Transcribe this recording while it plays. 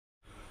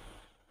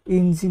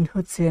Engine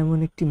হচ্ছে এমন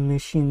একটি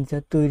মেশিন যা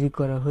তৈরি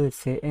করা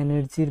হয়েছে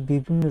এনার্জির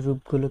বিভিন্ন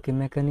রূপগুলোকে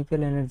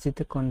মেকানিক্যাল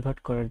এনার্জিতে কনভার্ট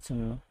করার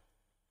জন্য।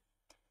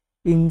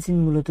 ইঞ্জিন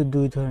মূলত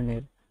দুই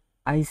ধরনের: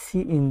 আইসি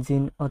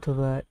ইঞ্জিন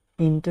অথবা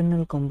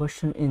ইন্টারনাল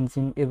কম্বাসশন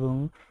ইঞ্জিন এবং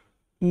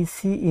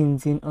ইসি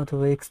ইঞ্জিন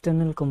অথবা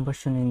এক্সটার্নাল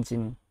কম্বাসশন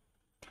ইঞ্জিন।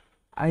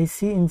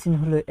 আইসি ইঞ্জিন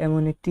হলো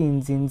এমন একটি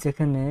ইঞ্জিন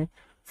যেখানে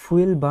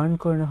ফুয়েল বার্ন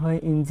করানো হয়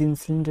ইঞ্জিন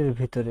সিলিন্ডারের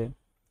ভিতরে,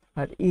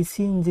 আর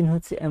ইসি ইঞ্জিন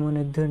হচ্ছে এমন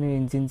এক ধরনের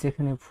ইঞ্জিন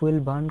যেখানে ফুয়েল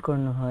বার্ন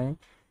করানো হয়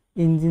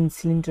ইঞ্জিন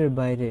সিলিন্ডারের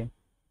বাইরে।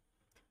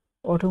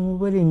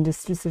 অটোমোবাইল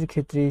ইন্ডাস্ট্রিজের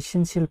ক্ষেত্রে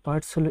এসেনশিয়াল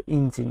পার্টস হলো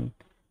ইঞ্জিন,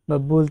 বা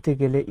বলতে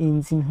গেলে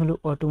ইঞ্জিন হলো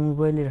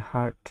অটোমোবাইলের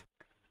হার্ট।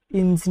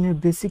 ইঞ্জিনের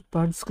বেসিক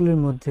পার্টসগুলোর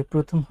মধ্যে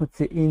প্রথম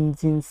হচ্ছে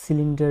engine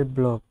cylinder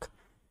block,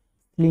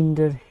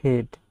 cylinder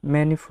head,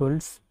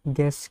 ম্যানিফোল্ডস,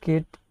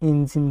 gasket,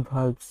 engine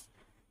ভালভস,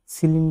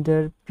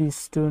 cylinder,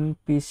 piston,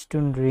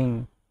 piston ring,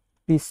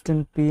 piston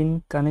pin,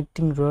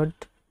 connecting rod,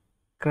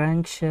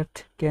 crankshaft,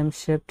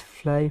 camshaft,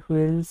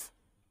 flywheels,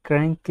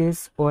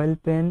 crankcase, oil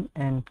pan,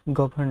 and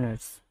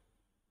governors.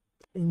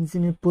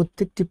 ইঞ্জিনের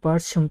প্রত্যেকটি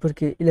পার্ট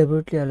সম্পর্কে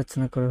ইলাবোরেটলি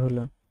আলোচনা করা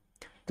হলো।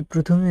 তো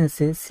প্রথমে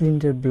আছে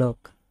সিলিন্ডার ব্লক।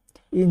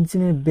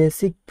 ইঞ্জিনের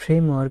বেসিক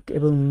ফ্রেমওয়ার্ক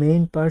এবং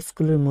মেইন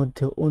পার্টসগুলোর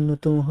মধ্যে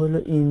অন্যতম হলো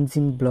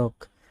engine block,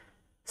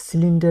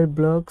 cylinder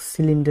block,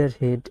 cylinder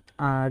head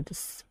আর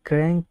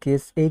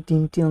ক্র্যাঙ্ককেস। এই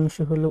তিনটি অংশ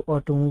হলো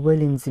অটোমোবাইল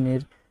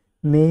ইঞ্জিনের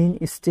মেইন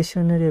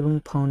স্টেশনারি এবং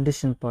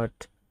foundation part.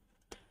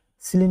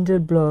 Cylinder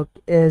block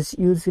as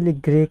usually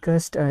grey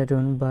cast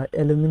iron বা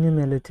অ্যালুমিনিয়াম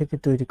অ্যালয় থেকে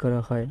তৈরি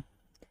করা হয়।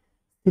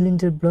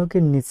 সিলিন্ডার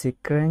ব্লকের নিচে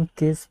ক্র্যাঙ্ক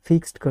কেস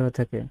ফিক্সড করা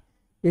থাকে।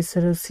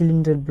 এছাড়াও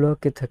সিলিন্ডার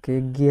ব্লকে থাকে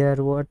gear,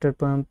 water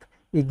pump,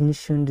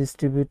 ignition,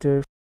 distributor,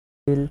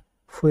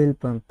 fuel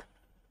pump.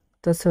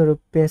 তাছাড়াও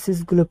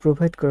প্যাসেজগুলো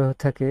প্রোভাইড করা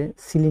থাকে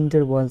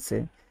সিলিন্ডার ওয়ালসে।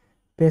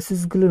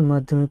 প্যাসেজগুলোর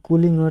মাধ্যমে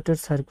কুলিং ওয়াটার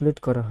সার্কুলেট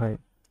করা হয়।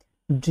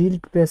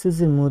 ড্রিলড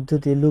প্যাসেজের মধ্য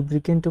দিয়ে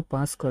লুব্রিকেন্টও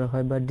পাস করা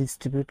হয় বা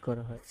ডিস্ট্রিবিউট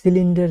করা হয়।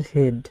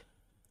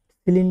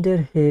 সিলিন্ডার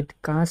হেড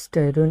কাস্ট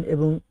আয়রন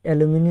এবং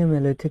অ্যালুমিনিয়াম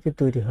অ্যালয় থেকে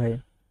তৈরি হয়।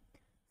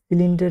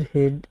 সিলিন্ডার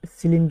হেড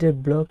সিলিন্ডার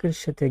ব্লকের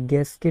সাথে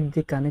গ্যাসকেট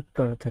দিয়ে কানেক্ট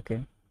করা থাকে।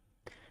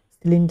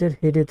 সিলিন্ডার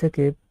হেডে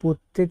থাকে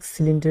প্রত্যেক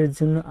সিলিন্ডারের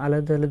জন্য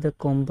আলাদা আলাদা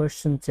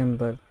কম্বাসশন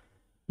chamber,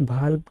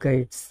 valve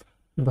guides,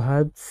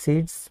 valve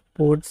seats,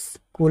 ports,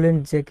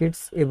 coolant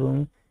jackets এবং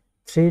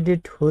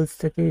থ্রেডেড হোলস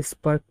থাকে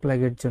স্পার্ক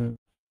প্লাগের জন্য।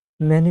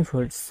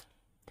 ম্যানিফোল্ডস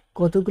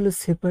কতগুলো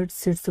সেপারেট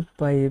সেটস অফ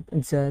পাইপ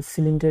যা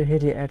সিলিন্ডার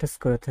হেডে অ্যাটাচ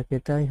করা থাকে,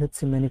 তাই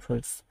হচ্ছে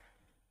ম্যানিফোল্ডস।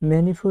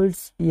 ম্যানিফোল্ডস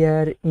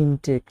air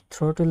intact,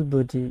 throttle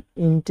body,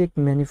 intact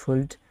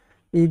manifold,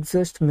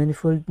 exhaust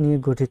manifold নিয়ে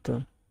গঠিত।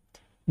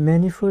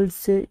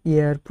 ম্যানিফোল্ডসে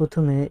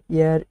প্রথমে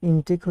এয়ার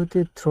ইনটেক হতে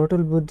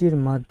থ্রটল বডির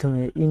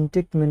মাধ্যমে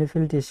ইনটেক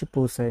ম্যানিফোল্ডে এসে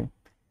পৌঁছায়।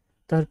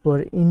 তারপর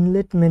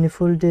ইনলেট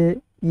ম্যানিফোল্ডে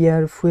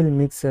এয়ার ফুয়েল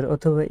মিক্সার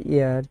অথবা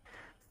এয়ার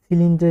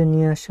সিলিন্ডারে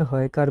নিয়ে আসা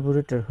হয়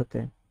কার্বোরেটর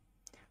হতে।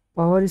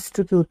 পাওয়ার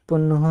স্ট্রোকে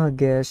উৎপন্ন হওয়া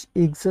গ্যাস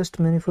এক্সস্ট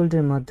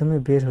ম্যানিফোল্ডের মাধ্যমে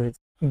বের হয়েছে।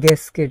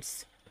 গ্যাসকেটস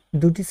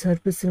দুটি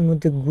সারফেসের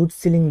মধ্যে গুড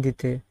সিলিং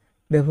দিতে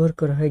ব্যবহার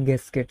করা হয়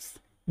গ্যাসকেটস।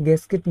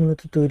 গ্যাসকেট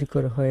মূলত তৈরি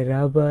করা হয়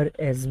রাবার,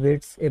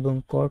 অ্যাসবেস্টস এবং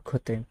কর্ক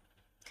হতে।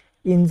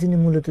 ইঞ্জিনে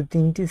মূলত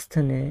তিনটি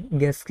স্থানে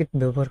গ্যাসকেট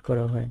ব্যবহার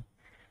করা হয়: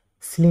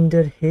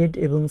 সিলিন্ডার হেড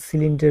এবং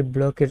সিলিন্ডার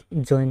ব্লকের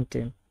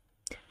জয়েন্টে,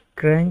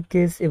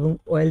 ক্র্যাঙ্ককেস এবং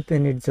অয়েল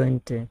প্যানের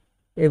জয়েন্টে,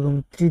 এবং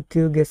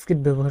তৃতীয় গ্যাসকেট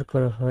ব্যবহার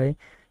করা হয়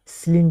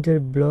সিলিন্ডার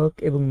ব্লক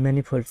এবং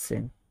ম্যানিফোল্ডসে।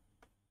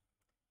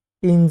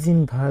 Engine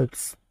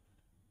ভালভস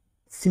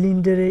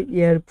সিলিন্ডারে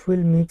air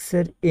fuel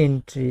mixer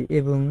entry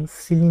এবং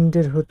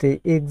সিলিন্ডার হতে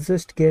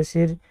এক্সস্ট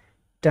গ্যাসের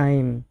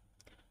টাইম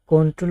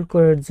কন্ট্রোল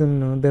করার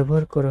জন্য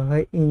ব্যবহার করা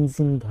হয়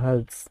ইঞ্জিন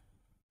ভালভস।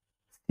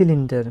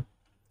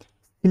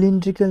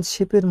 সিলিন্ড্রিক্যাল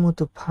শেপের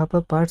মতো ফাঁপা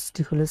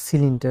পার্টসটি হলো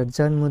সিলিন্ডার,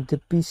 যার মধ্যে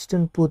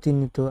পিস্টন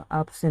প্রতিনিয়ত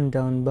আপস অ্যান্ড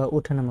ডাউন বা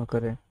ওঠানামা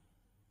করে।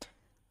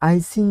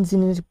 আইসি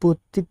ইঞ্জিনের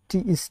প্রত্যেকটি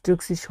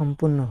স্ট্রোকসই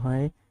সম্পন্ন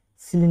হয়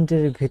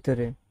সিলিন্ডারের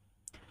ভেতরে,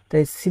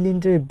 তাই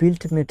সিলিন্ডারের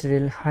বিল্ট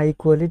ম্যাটেরিয়াল হাই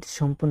কোয়ালিটি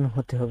সম্পন্ন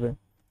হতে হবে।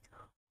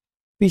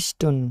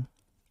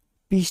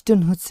 পিস্টন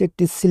হচ্ছে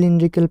একটি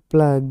সিলিন্ড্রিক্যাল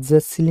প্লাগ যা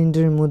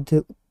সিলিন্ডারের মধ্যে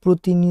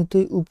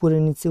প্রতিনিয়তই উপরে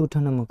নিচে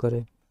ওঠানামা করে।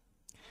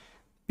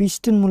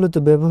 পিস্টন মূলত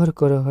ব্যবহার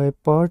করা হয়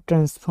পাওয়ার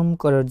ট্রান্সফর্ম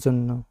করার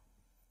জন্য।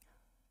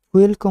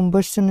 ফুয়েল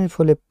কম্বাসশনের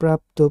ফলে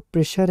প্রাপ্ত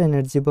প্রেসার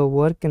এনার্জি বা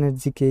ওয়ার্ক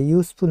এনার্জিকে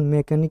ইউজফুল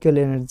মেকানিক্যাল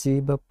এনার্জি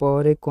বা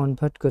পাওয়ারে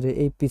কনভার্ট করে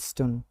এই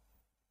পিস্টন।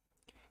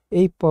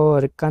 এই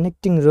পাওয়ার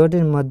কানেক্টিং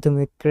রডের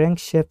মাধ্যমে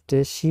ক্র্যাঙ্কশ্যাফটে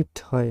শিফট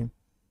হয়।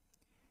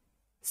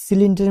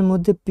 সিলিন্ডারের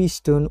মধ্যে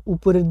পিস্টন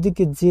উপরের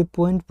দিকে যে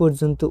পয়েন্ট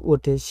পর্যন্ত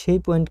ওঠে সেই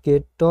পয়েন্টকে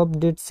টপ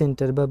ডেড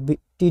সেন্টার বা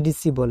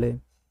টিডিসি বলে,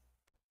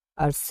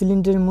 আর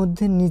সিলিন্ডারের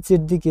মধ্যে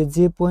নিচের দিকে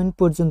যে পয়েন্ট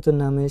পর্যন্ত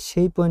নামে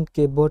সেই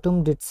পয়েন্টকে বটম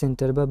ডেড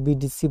সেন্টার বা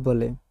বিডিসি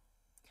বলে।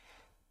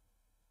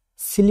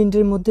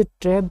 সিলিন্ডারের মধ্যে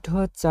ট্র্যাপড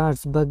হওয়া চার্জ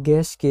বা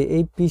গ্যাসকে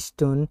এই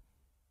পিস্টন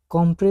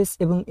কম্প্রেস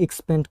এবং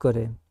এক্সপ্যান্ড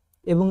করে,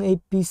 এবং এই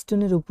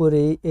পিস্টনের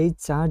উপরেই এই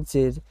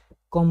চার্জের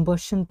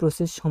কম্বাসশন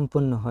প্রসেস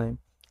সম্পন্ন হয়,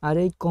 আর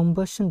এই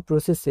কম্বাসশন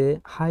প্রসেসে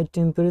হাই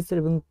টেম্পারেচার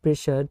এবং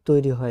প্রেসার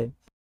তৈরি হয়।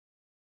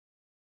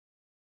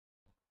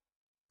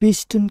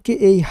 পিস্টনকে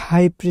এই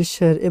হাই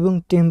প্রেসার এবং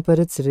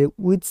টেম্পারেচারে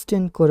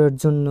উইথস্ট্যান্ড করার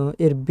জন্য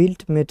এর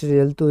বিল্ট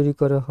ম্যাটেরিয়াল তৈরি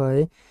করা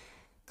হয়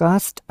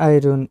কাস্ট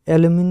আয়রন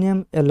অ্যালুমিনিয়াম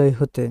অ্যালয়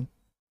হতে।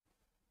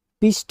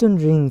 পিস্টন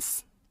রিংস,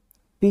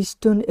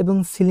 পিস্টন এবং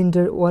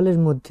সিলিন্ডার ওয়ালের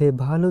মধ্যে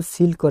ভালো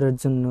সিল করার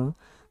জন্য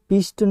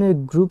পিস্টনের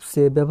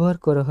গ্রুপসে ব্যবহার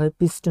করা হয়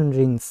পিস্টন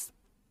রিংস।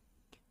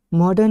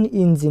 মডার্ন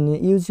ইঞ্জিনে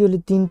ইউজুয়ালি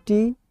 3টি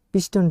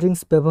পিস্টন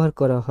রিংস ব্যবহার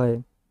করা হয়,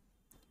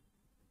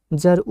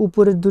 যার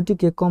উপরের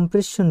দুটিকে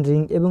কম্প্রেশন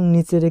রিং এবং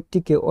নিচের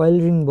একটিকে অয়েল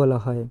রিং বলা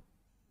হয়।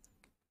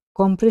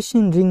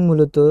 কম্প্রেশন রিং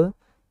মূলত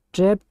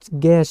ট্র্যাপড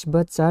গ্যাস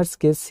বা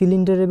চার্জকে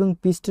সিলিন্ডার এবং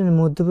পিস্টনের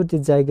মধ্যবর্তী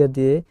জায়গা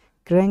দিয়ে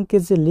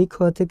ক্র্যাঙ্কেজে লিক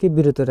হওয়া থেকে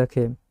বিরত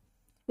রাখে,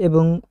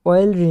 এবং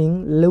oil ring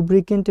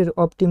লুব্রিকেন্টের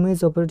optimise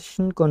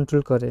operation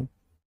control করে।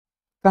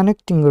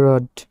 কানেক্টিং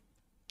রড,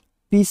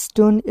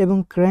 পিস্টন এবং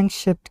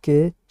ক্র্যাঙ্কশ্যাফটকে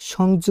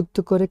সংযুক্ত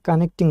করে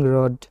কানেক্টিং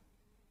রড।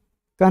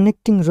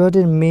 কানেক্টিং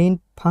রডের মেইন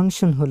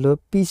ফাংশন হল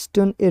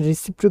পিস্টন এর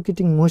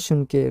রিসিপ্রোকেটিং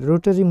মোশনকে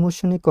রোটারি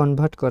মোশনে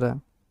কনভার্ট করা।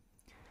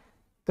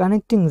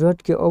 কানেক্টিং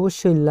রডকে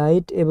অবশ্যই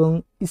লাইট এবং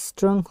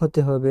স্ট্রং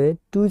হতে হবে,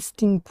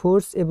 টুইস্টিং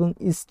ফোর্স এবং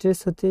স্ট্রেস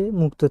হতে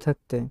মুক্ত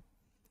থাকতে।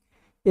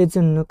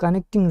 এজন্য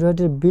কানেক্টিং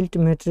রডের বিল্ট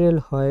ম্যাটেরিয়াল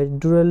হয়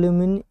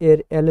ডুরালুমিন এর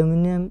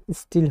অ্যালুমিনিয়াম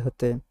স্টিল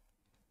হতে।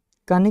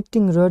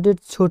 কানেক্টিং রডের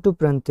ছোট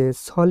প্রান্তে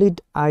সলিড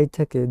আই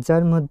থাকে,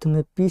 যার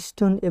মাধ্যমে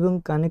পিস্টন এবং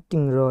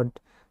কানেক্টিং রড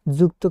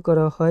যুক্ত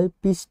করা হয়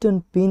পিস্টন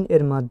পিন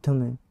এর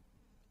মাধ্যমে।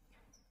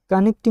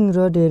 কানেক্টিং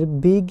রডের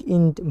বিগ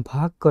ইন্ড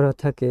ভাগ করা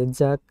থাকে,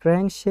 যা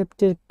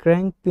ক্র্যাঙ্কশ্যাফটের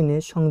ক্র্যাঙ্ক পিনে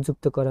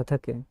সংযুক্ত করা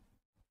থাকে।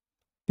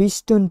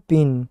 পিস্টন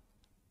পিন,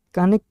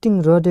 কানেক্টিং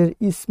রডের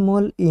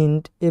স্মল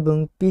ইন্ড এবং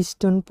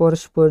পিস্টন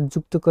পরস্পর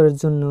যুক্ত করার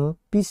জন্য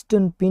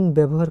পিস্টন পিন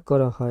ব্যবহার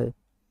করা হয়।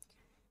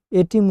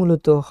 এটি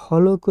মূলত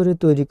হলো করে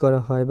তৈরি করা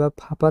হয় বা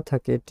ফাঁপা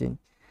থাকে এটি,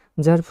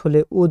 যার ফলে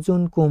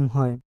ওজন কম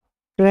হয়।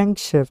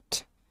 ক্র্যাঙ্কশ্যাফট,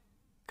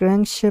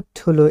 ক্র্যাঙ্কশ্যাফট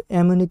হলো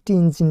এমন একটি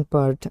ইঞ্জিন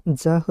পার্ট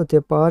যা হতে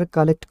পাওয়ার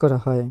কালেক্ট করা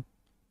হয়।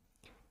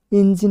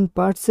 ইঞ্জিন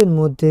পার্টসের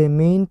মধ্যে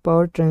মেইন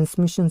পাওয়ার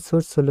ট্রান্সমিশন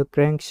সোর্স হলো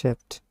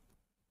ক্র্যাঙ্কশ্যাফট।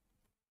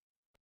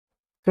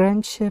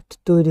 ক্র্যাঙ্কশ্যাফট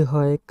তৈরি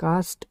হয়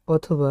কাস্ট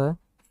অথবা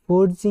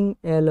ফোর্জিং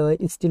অ্যালয়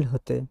স্টিল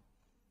হতে।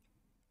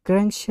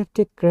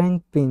 ক্র্যাঙ্কশ্যাফটে crank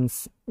pins,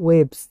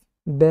 ওয়েবস,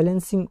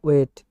 balancing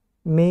wait,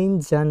 main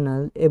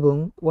journal এবং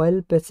অয়েল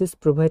প্যাচেস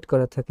প্রোভাইড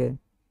করা থাকে।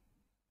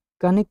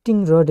 কানেক্টিং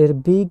রডের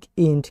বিগ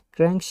ইন্ড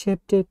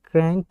ক্র্যাঙ্কশ্যাফটের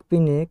ক্র্যাঙ্ক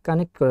পিনে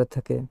কানেক্ট করা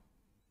থাকে।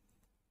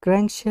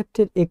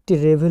 ক্র্যাঙ্কশ্যাফটের একটি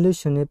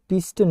রেভলিউশনে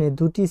পিস্টনে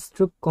 2টি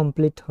স্ট্রোক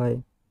কমপ্লিট হয়।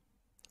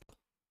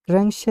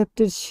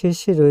 ক্র্যাঙ্কশ্যাফটের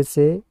শেষে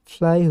রয়েছে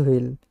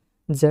ফ্লাইহুইল,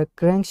 যা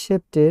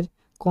ক্র্যাঙ্কশ্যাফটের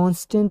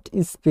কনস্ট্যান্ট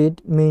স্পিড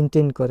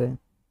মেইনটেইন করে।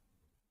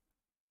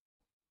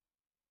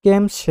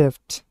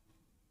 ক্যামশ্যাফট,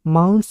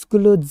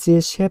 মাউন্টসগুলো যে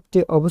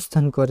শ্যাফটে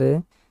অবস্থান করে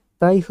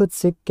তাই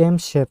হচ্ছে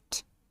ক্যামশ্যাফট।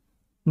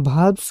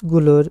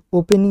 ভালভসগুলোর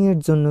ওপেনিংয়ের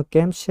জন্য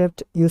ক্যামশ্যাফট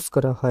ইউজ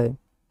করা হয়।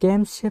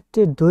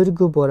 ক্যামশ্যাফটের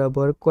দৈর্ঘ্য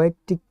বরাবর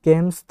কয়েকটি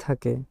ক্যামস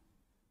থাকে।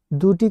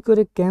 2টি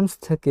করে ক্যামস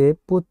থাকে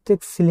প্রত্যেক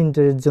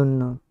সিলিন্ডারের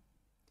জন্য,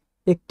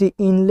 একটি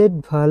ইনলেট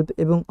ভালভ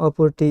এবং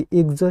অপরটি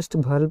এক্সস্ট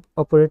ভালভ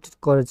অপারেট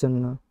করার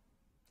জন্য।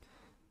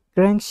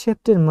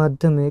 ক্র্যাঙ্কশ্যাফটের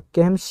মাধ্যমে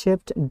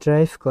ক্যামশ্যাফট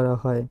ড্রাইভ করা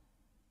হয়।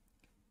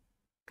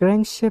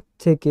 ক্র্যাঙ্কশ্যাফট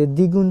থেকে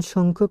দ্বিগুণ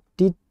সংখ্যক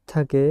টিথ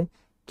থাকে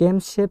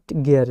ক্যামশ্যাফট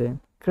গিয়ারে।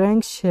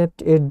 ক্র্যাঙ্কশ্যাফট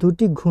এর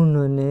 2টি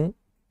ঘূর্ণনে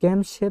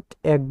ক্যামশ্যাফট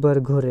একবার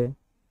ঘোরে,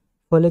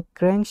 ফলে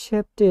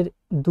ক্র্যাঙ্কশ্যাফটের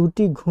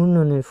 2টি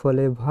ঘূর্ণনের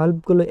ফলে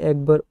ভালভগুলো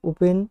একবার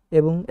ওপেন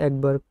এবং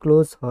একবার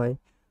ক্লোজ হয়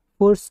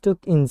 4 স্ট্রোক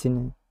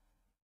ইঞ্জিনে।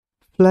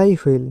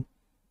 ফ্লাইহুইল,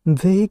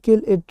 ভেহিকেল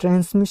এর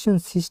ট্রান্সমিশন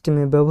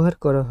সিস্টেমে ব্যবহার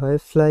করা হয়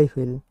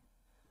ফ্লাইহুইল।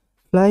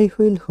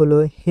 ফ্লাইহুইল হলো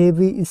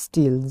হেভি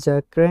স্টিল যা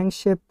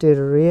ক্র্যাঙ্কশ্যাফটের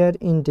রেয়ার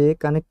ইন্ডে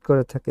কানেক্ট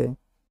করা থাকে।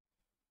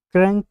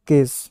 ক্র্যাঙ্ক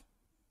কেস,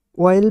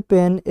 অয়েল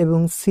প্যান এবং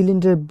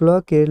সিলিন্ডার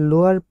ব্লকের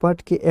লোয়ার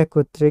পার্টকে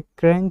একত্রে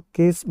ক্র্যাঙ্ক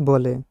কেস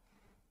বলে।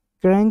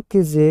 ক্র্যাঙ্ক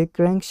কেজে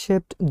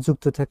ক্র্যাঙ্কশ্যাফট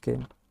যুক্ত থাকে।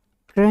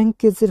 ক্র্যাঙ্ক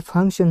কেজের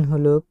ফাংশন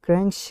হলো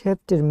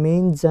ক্র্যাঙ্কশ্যাফটের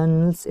মেইন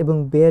জার্নালস এবং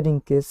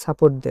বেয়ারিংকে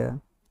সাপোর্ট দেয়া।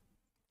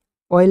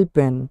 অয়েল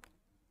প্যান,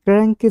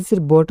 ক্র্যাঙ্ক কেজের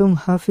বটম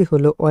হাফই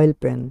হলো অয়েল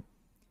প্যান।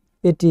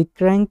 এটি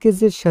ক্র্যাঙ্ক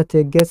কেজের সাথে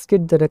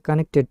গ্যাসকেট দ্বারা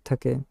কানেক্টেড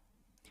থাকে।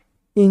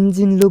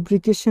 ইঞ্জিন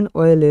লুব্রিকেশন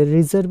অয়েলের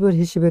রিজার্ভার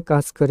হিসেবে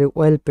কাজ করে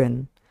অয়েল প্যান।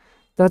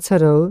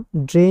 তাছাড়াও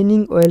ড্রেনিং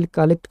অয়েল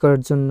কালেক্ট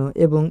করার জন্য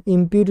এবং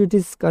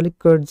ইম্পিউরিটিস কালেক্ট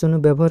করার জন্য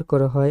ব্যবহার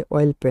করা হয়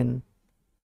অয়েল প্যান।